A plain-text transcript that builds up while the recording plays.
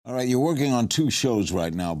All right, you're working on two shows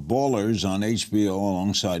right now, Ballers on HBO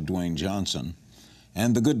alongside Dwayne Johnson,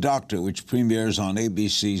 and The Good Doctor, which premieres on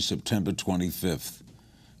ABC September 25th.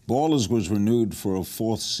 Ballers was renewed for a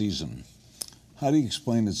fourth season. How do you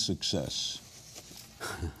explain its success?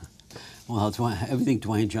 Well, everything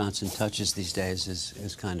Dwayne Johnson touches these days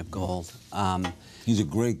is kind of gold. He's a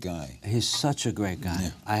great guy. He's such a great guy. Yeah.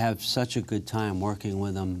 I have such a good time working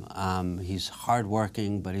with him. He's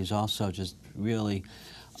hardworking, but he's also just really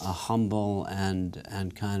a humble and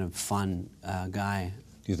kind of fun guy.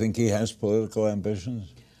 Do you think he has political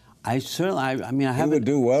ambitions? I mean, I He haven't. would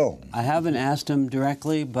do well. I haven't asked him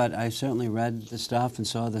directly, but I certainly read the stuff and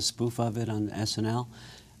saw the spoof of it on SNL.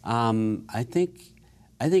 I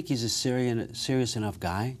think he's a serious enough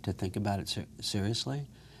guy to think about it seriously,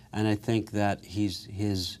 and I think that his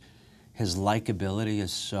likability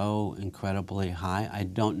is so incredibly high. I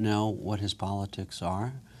don't know what his politics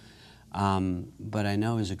are, but I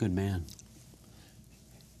know he's a good man.